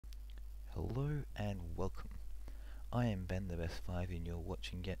Hello and welcome. I am Ben the Best 5 and you're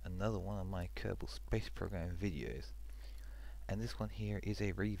watching yet another one of my Kerbal Space Program videos. And this one here is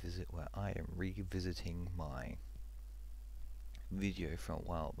a revisit where I am revisiting my video from a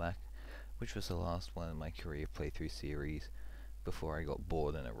while back, which was the last one in my career playthrough series before I got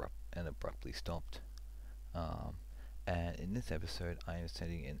bored and abruptly stopped. And in this episode I am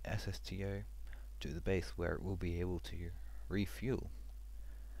sending an SSTO to the base where it will be able to refuel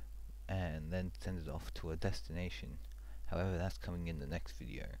and then send it off to a destination. However, that's coming in the next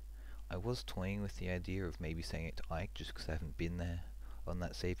video. I was toying with the idea of maybe sending it to Ike just because I haven't been there on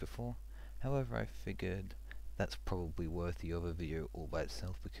that save before. However, I figured that's probably worthy of a video all by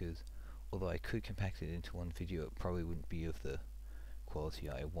itself, because although I could compact it into one video, it probably wouldn't be of the quality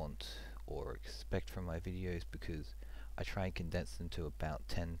I want or expect from my videos, because I try and condense them to about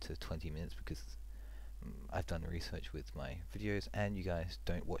 10 to 20 minutes because I've done research with my videos and you guys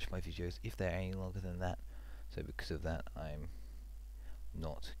don't watch my videos if they're any longer than that, so because of that I'm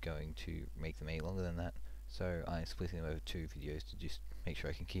not going to make them any longer than that. So I'm splitting them over two videos to just make sure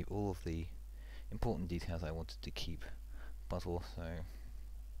I can keep all of the important details I wanted to keep, but also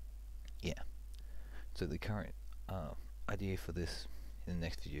yeah. So the current idea for this in the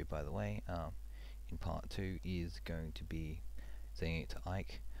next video, by the way, in part 2, is going to be sending it to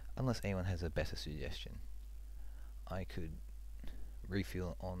Ike, unless anyone has a better suggestion. I could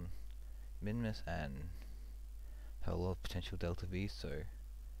refuel on Minmus and have a lot of potential Delta V's, so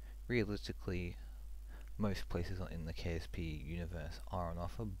realistically most places in the KSP universe are on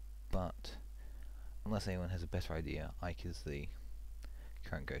offer, but unless anyone has a better idea, Ike is the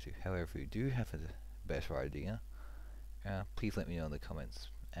current go-to. However, if you do have a better idea, please let me know in the comments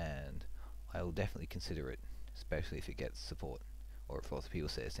and I will definitely consider it, especially if it gets support, or if lots of people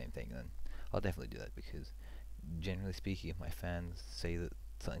say the same thing, then I'll definitely do that, because generally speaking, if my fans say that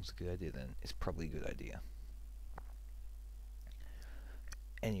something's a good idea, then it's probably a good idea.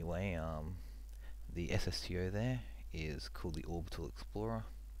 Anyway, the SSTO there is called the Orbital Explorer.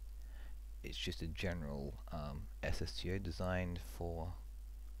 It's just a general SSTO designed for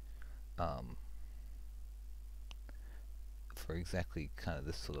exactly kind of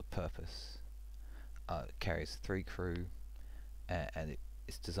this sort of purpose. It carries 3 crew, and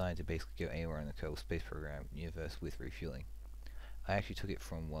it's designed to basically go anywhere in the Kerbal Space Program universe with refueling. I actually took it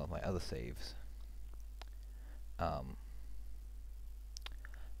from one of my other saves,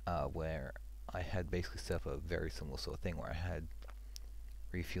 where I had basically set up a very similar sort of thing, where I had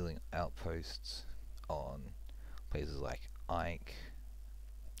refueling outposts on places like Ike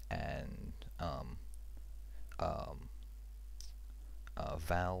and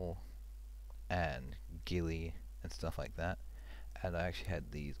Val and Gilly and stuff like that, and I actually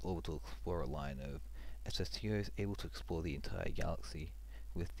had these Orbital Explorer line of SSTOs able to explore the entire galaxy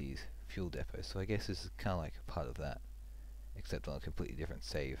with these fuel depots. So I guess this is kind of like a part of that, except on a completely different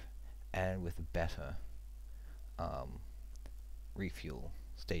save and with a better refuel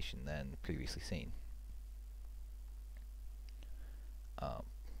station than previously seen.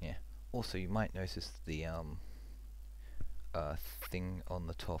 Yeah. Also, you might notice the thing on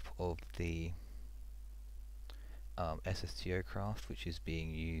the top of the SSTO craft, which is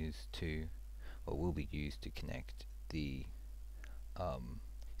being used to, or will be used to connect the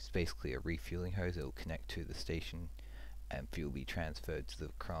it's basically a refueling hose that will connect to the station and fuel will be transferred to the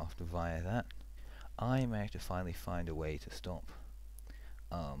craft via that. I managed to finally find a way to stop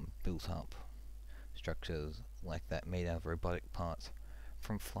built up structures like that made out of robotic parts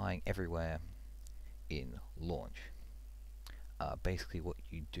from flying everywhere in launch. Basically what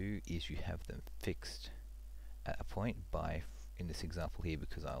you do is you have them fixed at a point by, in this example here,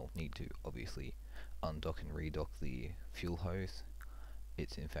 because I'll need to obviously undock and redock the fuel hose,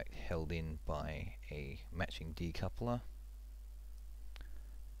 it's in fact held in by a matching decoupler,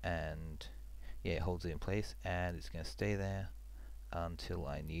 and yeah, it holds it in place and it's going to stay there until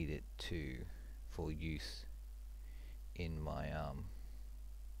I need it to for use in my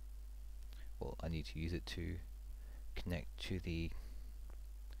well, I need to use it to connect to the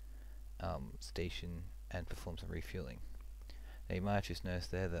station and perform some refueling. Now you might have just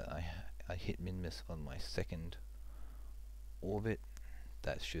noticed there that I hit Minmus on my second orbit.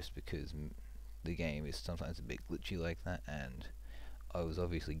 That's just because the game is sometimes a bit glitchy like that, and I was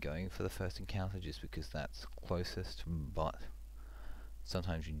obviously going for the first encounter just because that's closest, but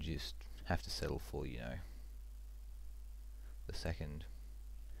sometimes you just have to settle for, you know, the second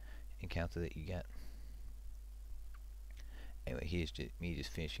encounter that you get. Anyway, here's me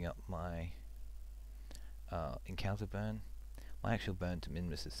just finishing up my encounter burn. My actual burn to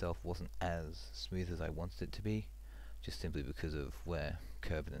Minmus itself wasn't as smooth as I wanted it to be, just simply because of where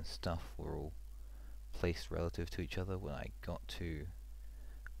Kerbin and stuff were all placed relative to each other. When I got to,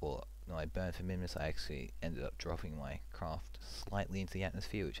 or when I burned for Minmus, I actually ended up dropping my craft slightly into the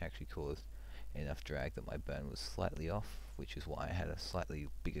atmosphere, which actually caused enough drag that my burn was slightly off, which is why I had a slightly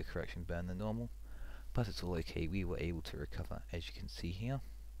bigger correction burn than normal. But it's all okay, we were able to recover, as you can see here.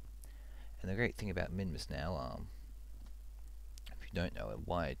 And the great thing about Minmus now, if you don't know it,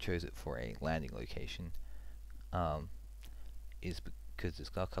 why I chose it for a landing location, is because it's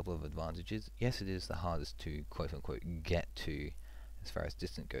got a couple of advantages. Yes, it is the hardest to quote-unquote get to as far as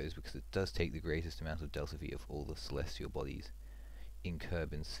distance goes, because it does take the greatest amount of delta V of all the celestial bodies in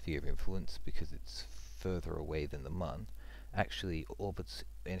Kerbin's sphere of influence, because it's further away than the Mun. Actually,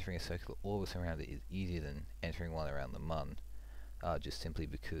 entering a circular orbit around it is easier than entering one around the Mun, just simply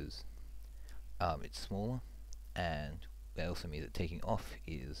because it's smaller, and that also means that taking off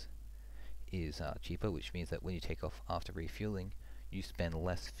is cheaper, which means that when you take off after refueling, you spend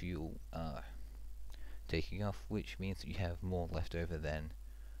less fuel taking off, which means that you have more left over then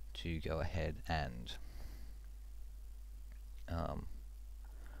to go ahead and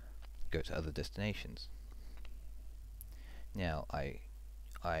go to other destinations. Now,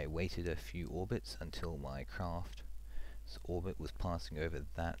 I waited a few orbits until my craft's orbit was passing over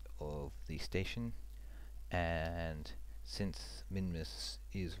that of the station, and since Minmus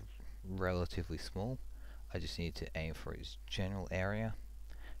is relatively small, I just need to aim for its general area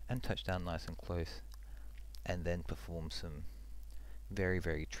and touch down nice and close, and then perform some very,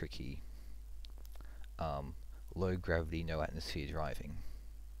 very tricky low gravity, no atmosphere driving.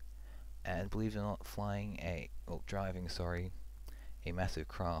 And believe it or not, driving a massive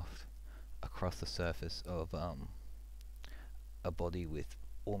craft across the surface of a body with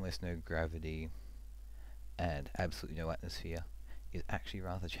almost no gravity and absolutely no atmosphere is actually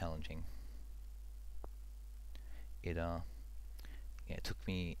rather challenging. It took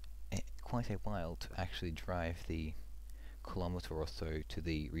me quite a while to actually drive the kilometer or so to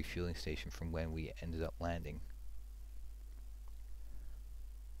the refueling station from when we ended up landing.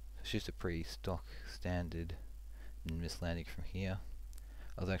 It's just a pretty stock standard Minmus landing from here.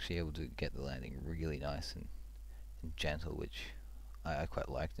 I was actually able to get the landing really nice and gentle, which I quite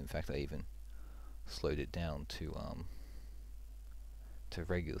liked. In fact, I even slowed it down to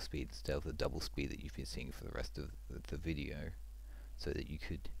regular speed instead of the double speed that you've been seeing for the rest of the video, so that you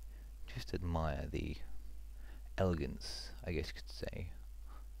could just admire the elegance, I guess you could say,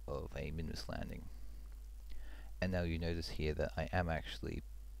 of a Minmus landing. And now you notice here that I am actually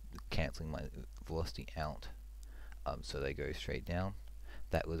cancelling my velocity out, so they go straight down.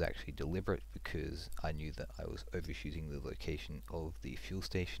 That was actually deliberate because I knew that I was overshooting the location of the fuel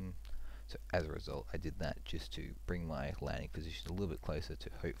station, so as a result I did that just to bring my landing position a little bit closer to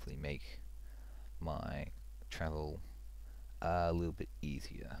hopefully make my travel a little bit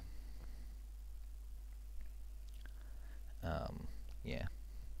easier. Yeah,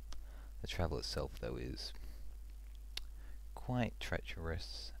 the travel itself though is quite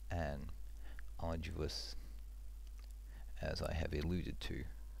treacherous and arduous, as I have alluded to,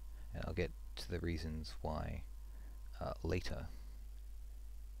 and I'll get to the reasons why later.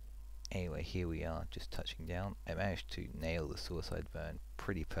 Anyway, here we are, just touching down. I managed to nail the suicide burn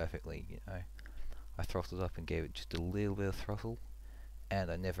pretty perfectly, you know. I throttled up and gave it just a little bit of throttle,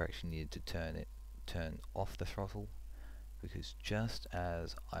 and I never actually needed to turn off the throttle, because just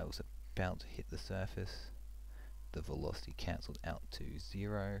as I was about to hit the surface, the velocity cancelled out to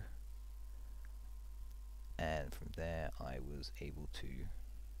 0, and from there I was able to,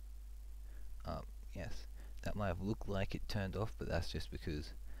 yes, that might have looked like it turned off, but that's just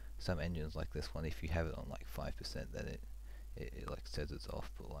because some engines like this one, if you have it on like 5%, then it like says it's off,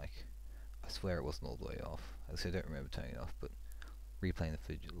 but like, I swear it wasn't all the way off. I don't remember turning it off, but replaying the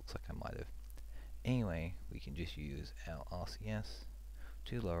footage, it looks like I might have. Anyway, we can just use our RCS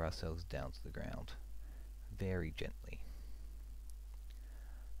to lower ourselves down to the ground very gently.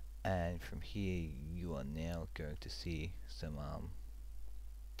 And from here you are now going to see some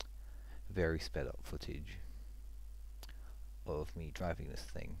very sped up footage of me driving this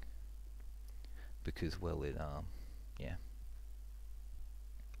thing, because well, it yeah,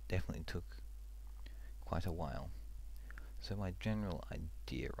 definitely took quite a while. So my general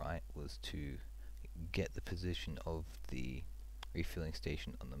idea, right, was to get the position of the refueling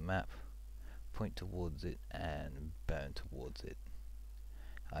station on the map, point towards it and burn towards it.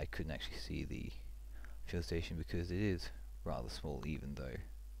 I couldn't actually see the fuel station because it is rather small, even though,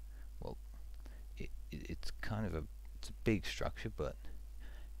 well, it's kind of it's a big structure, but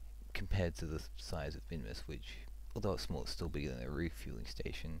compared to the size of Minmus, which, although it's small, it's still bigger than a refueling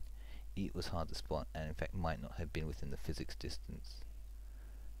station, it was hard to spot, and in fact might not have been within the physics distance,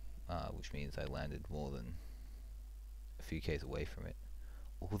 which means I landed more than a few k's away from it.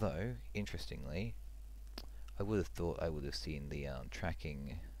 Although, interestingly, I would have thought I would have seen the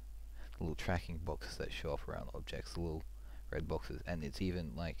little tracking boxes that show up around objects, the little red boxes, and it's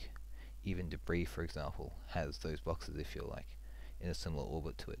even like, even debris, for example, has those boxes if you're like in a similar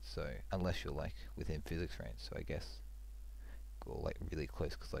orbit to it. So unless you're like within physics range, so I guess, or like really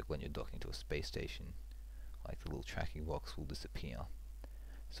close, because like when you're docking to a space station, like the little tracking box will disappear.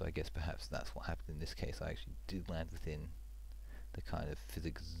 So I guess perhaps that's what happened in this case. I actually did land within the kind of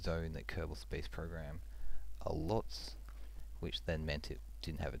physics zone that Kerbal Space Program allots, which then meant it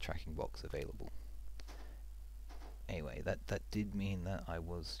didn't have a tracking box available. Anyway, that did mean that I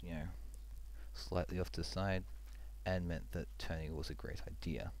was, you know, slightly off to the side, and meant that turning was a great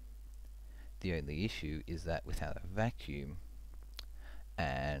idea. The only issue is that without a vacuum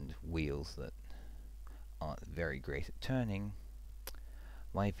and wheels that aren't very great at turning,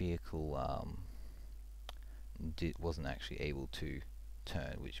 my vehicle wasn't actually able to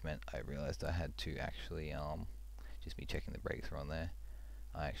turn, which meant I realized I had to actually, just me checking the brakes are on there,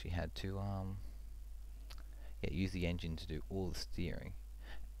 I actually had to use the engine to do all the steering.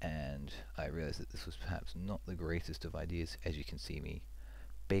 And I realized that this was perhaps not the greatest of ideas. As you can see, me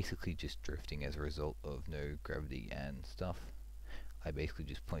basically just drifting as a result of no gravity and stuff. I basically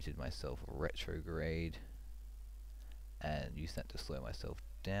just pointed myself retrograde and used that to slow myself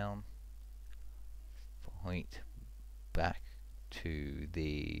down, point back to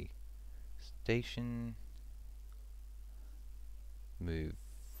the station, move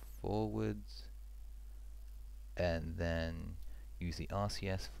forwards, and then use the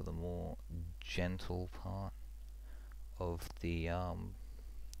RCS for the more gentle part of the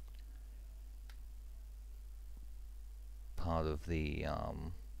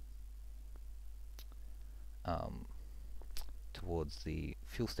towards the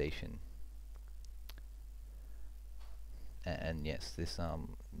fuel station. And yes, this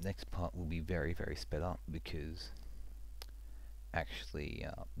next part will be very, very sped up, because actually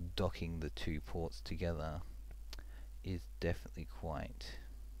docking the two ports together is definitely quite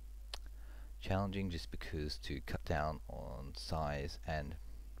challenging, just because to cut down on size and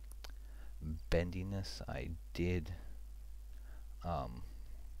bendiness, I did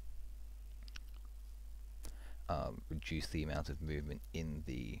reduce the amount of movement in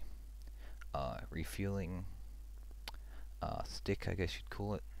the refueling stick, I guess you'd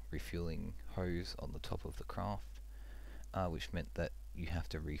call it, refueling hose on the top of the craft, which meant that you have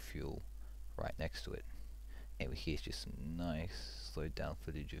to refuel right next to it. Anyway, here's just some nice slowed down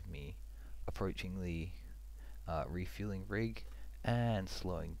footage of me approaching the refueling rig and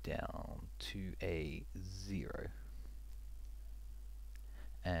slowing down to a 0.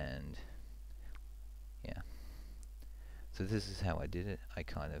 And yeah, so this is how I did it. I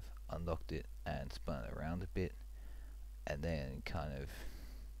kind of unlocked it and spun it around a bit, and then kind of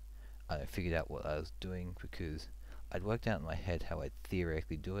I figured out what I was doing, because I'd worked out in my head how I'd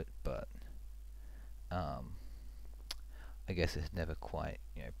theoretically do it, but I guess it had never quite,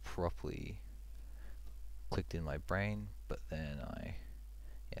 you know, properly clicked in my brain. But then I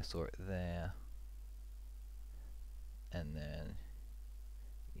saw it there, and then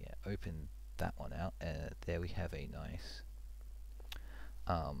opened that one out, and there we have a nice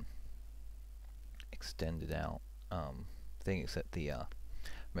extended out thing, except the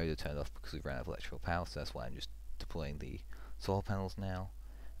motor turned off because we ran out of electrical power, so that's why I'm just deploying the solar panels now,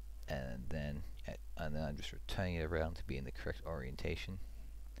 and then I'm just turning it around to be in the correct orientation.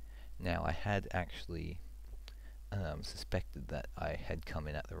 Now, I had actually suspected that I had come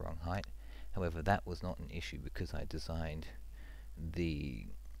in at the wrong height. However, that was not an issue, because I designed the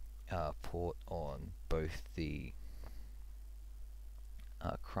port on both the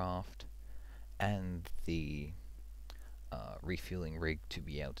craft and the refueling rig to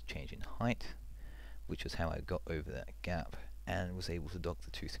be able to change in height, which was how I got over that gap and was able to dock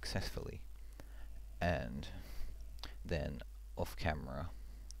the two successfully, and then off camera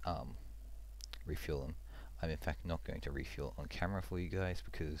refuel them. I'm in fact not going to refuel on camera for you guys,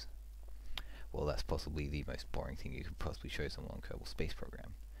 because, well, that's possibly the most boring thing you could possibly show someone on Kerbal Space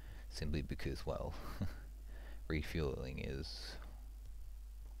Program, simply because, well, refueling is,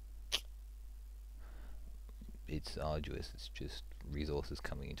 it's arduous. It's just resources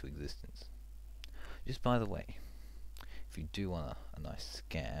coming into existence. Just by the way, if you do want a nice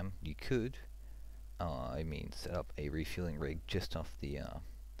scam, you could set up a refueling rig just off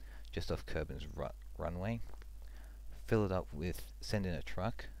Kerbin's runway, fill it up with, send in a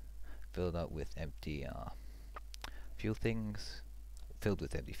truck, fill it up with empty fuel things, filled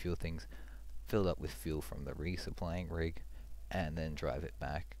with empty fuel things, filled up with fuel from the resupplying rig, and then drive it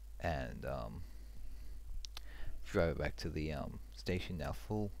back and drive it back to the station now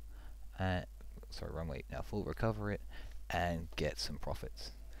full, runway now full, recover it, and get some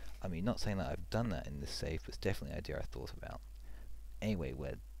profits. I mean, not saying that I've done that in this save, but it's definitely an idea I thought about. Anyway,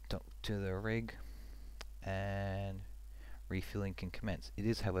 we're to the rig, and refueling can commence. It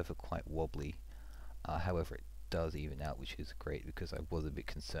is, however, quite wobbly. However, it does even out, which is great because I was a bit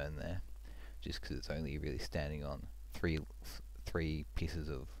concerned there, just because it's only really standing on three pieces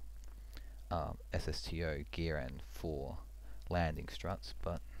of SSTO gear and 4 landing struts.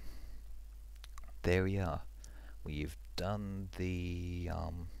 But there we are. We've done the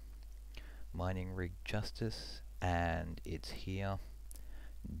mining rig justice, and it's here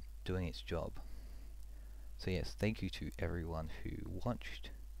doing its job. So yes, thank you to everyone who watched.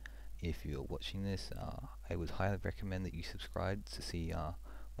 If you're watching this, I would highly recommend that you subscribe to see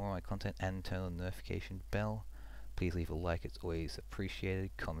more of my content and turn on the notification bell. Please leave a like, it's always appreciated.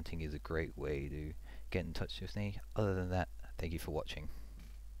 Commenting is a great way to get in touch with me. Other than that, thank you for watching.